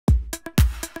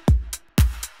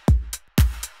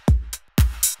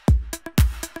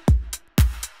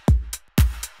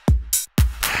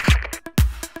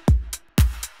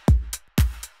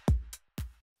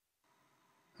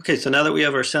Okay, so now that we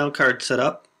have our sound card set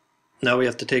up, now we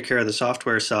have to take care of the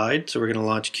software side. So we're going to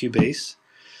launch Cubase.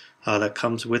 That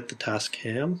comes with the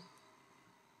Tascam.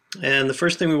 And the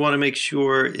first thing we want to make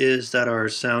sure is that our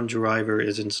sound driver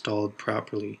is installed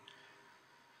properly.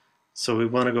 So we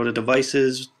want to go to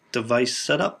Devices, Device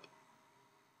Setup,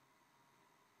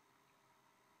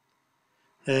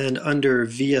 and under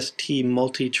VST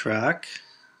Multitrack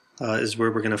is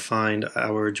where we're going to find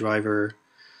our driver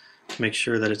to make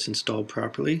sure that it's installed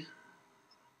properly.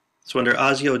 So under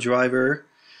Audio Driver,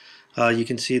 you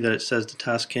can see that it says the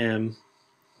Tascam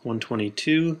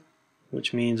 122,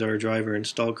 which means our driver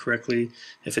installed correctly.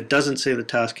 If it doesn't say the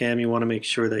Tascam, you want to make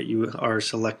sure that you are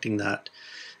selecting that,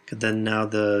 because then now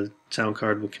the sound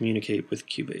card will communicate with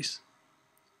Cubase.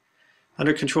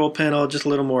 Under Control Panel, just a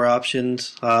little more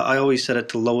options. I always set it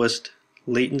to lowest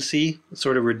latency. It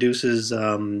sort of reduces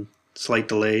slight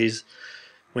delays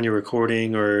when you're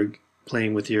recording or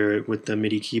playing with the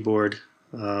MIDI keyboard.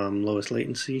 Lowest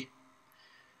latency.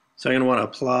 So I'm going to want to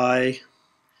apply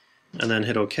and then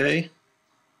hit OK.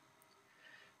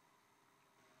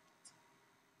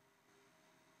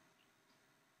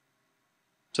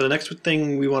 So the next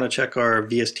thing we want to check are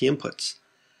VST inputs.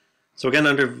 So again,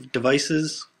 under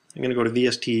Devices, I'm going to go to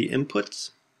VST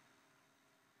Inputs.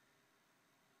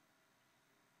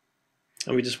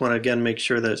 And we just want to again make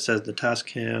sure that it says the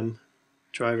Tascam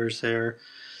drivers there.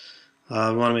 We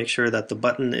want to make sure that the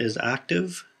button is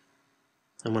active,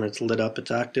 and when it's lit up it's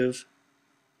active.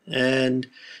 And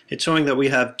it's showing that we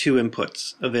have two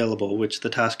inputs available, which the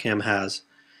Tascam has.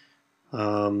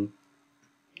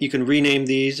 You can rename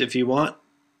these if you want.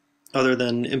 Other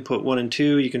than input 1 and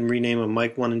 2, you can rename them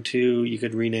mic 1 and 2, you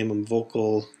could rename them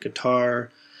vocal, guitar.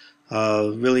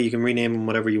 Really, you can rename them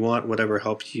whatever you want, whatever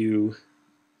helps you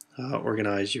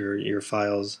organize your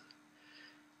files.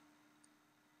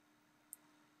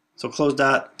 So close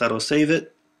that, that'll save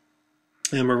it,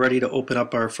 and we're ready to open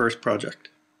up our first project.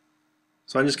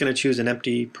 So I'm just going to choose an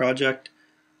empty project,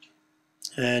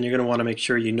 and you're going to want to make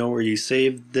sure you know where you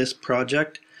saved this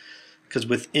project, because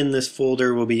within this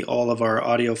folder will be all of our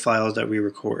audio files that we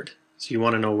record. So you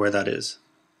want to know where that is.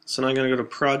 So now I'm going to go to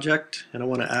Project, and I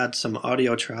want to add some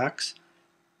audio tracks.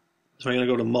 So I'm going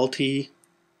to go to Multi,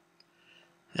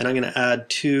 and I'm going to add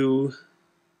 2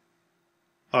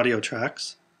 audio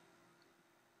tracks.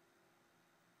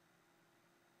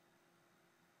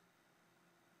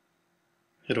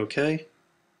 Hit OK.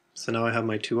 So now I have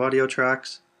my 2 audio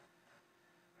tracks.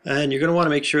 And you're going to want to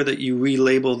make sure that you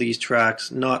relabel these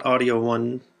tracks, not audio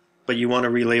 1, but you want to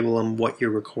relabel them what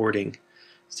you're recording.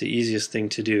 It's the easiest thing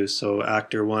to do. So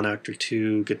actor 1, actor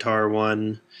 2, guitar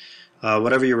 1,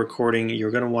 whatever you're recording,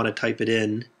 you're going to want to type it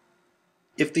in.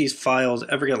 If these files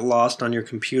ever get lost on your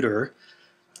computer,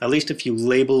 at least if you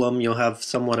label them, you'll have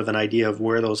somewhat of an idea of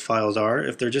where those files are.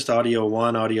 If they're just audio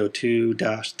 1, audio 2,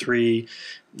 -3,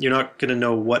 you're not going to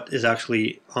know what is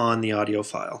actually on the audio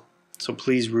file. So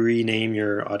please rename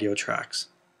your audio tracks.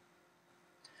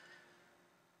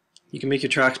 You can make your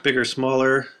tracks bigger or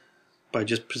smaller by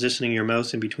just positioning your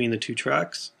mouse in between the 2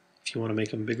 tracks. If you want to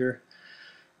make them bigger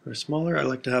or smaller, I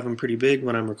like to have them pretty big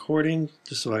when I'm recording,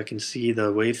 just so I can see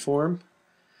the waveform.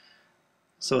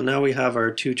 So now we have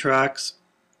our 2 tracks.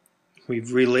 We've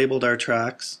relabeled our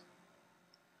tracks.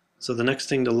 So the next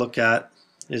thing to look at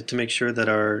is to make sure that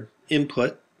our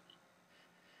input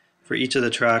for each of the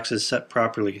tracks is set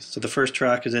properly. So the first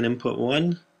track is in input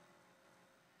 1,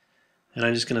 and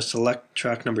I'm just going to select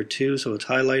track number 2 so it's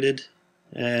highlighted,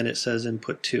 and it says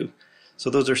input 2. So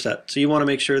those are set. So you want to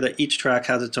make sure that each track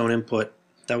has its own input.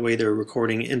 That way they're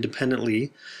recording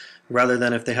independently, rather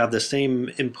than if they have the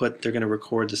same input they're going to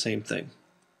record the same thing.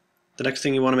 The next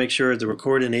thing you want to make sure is the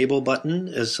Record Enable button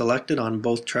is selected on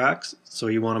both tracks, so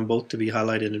you want them both to be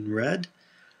highlighted in red.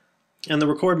 And the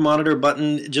Record Monitor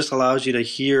button just allows you to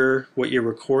hear what you're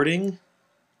recording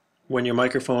when your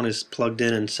microphone is plugged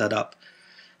in and set up.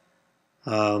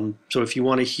 So if you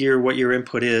want to hear what your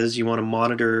input is, you want to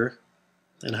monitor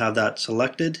and have that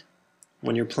selected.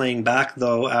 When you're playing back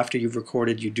though, after you've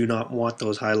recorded, you do not want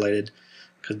those highlighted,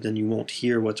 because then you won't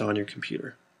hear what's on your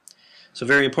computer. So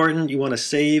very important, you want to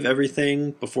save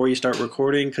everything before you start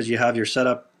recording, because you have your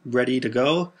setup ready to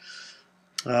go.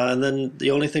 And then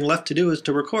the only thing left to do is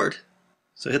to record.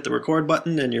 So hit the record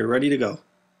button and you're ready to go.